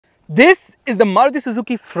This is the Maruti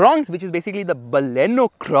Suzuki Fronx, which is basically the Baleno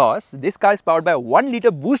Cross. This car is powered by a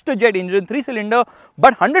 1-litre booster jet engine, 3-cylinder,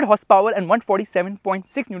 but 100 horsepower and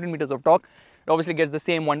 147.6 Newton meters of torque. It obviously gets the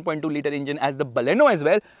same 1.2-litre engine as the Baleno as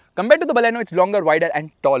well. Compared to the Baleno, it's longer, wider and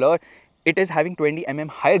taller. It is having 20 mm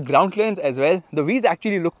higher ground clearance as well. The wheels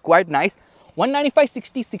actually look quite nice.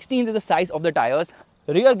 195/60/16 is the size of the tires.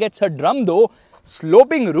 Rear gets a drum though,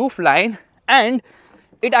 sloping roof line, and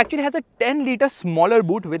it actually has a 10-litre smaller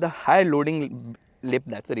boot with a higher loading lip.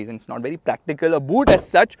 That's the reason it's not very practical, a boot as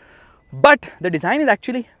such. But the design is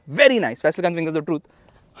actually very nice. Festival comes fingers of truth.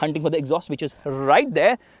 Hunting for the exhaust, which is right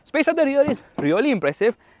there. Space at the rear is really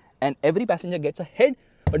impressive. And every passenger gets a head,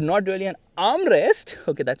 but not really an armrest.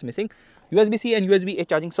 Okay, that's missing. USB-C and USB-A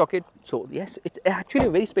charging socket. So yes, it's actually a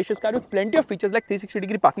very spacious car with plenty of features like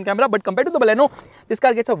 360-degree parking camera. But compared to the Baleno, this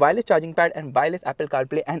car gets a wireless charging pad and wireless Apple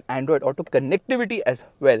CarPlay and Android Auto connectivity as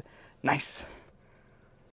well. Nice.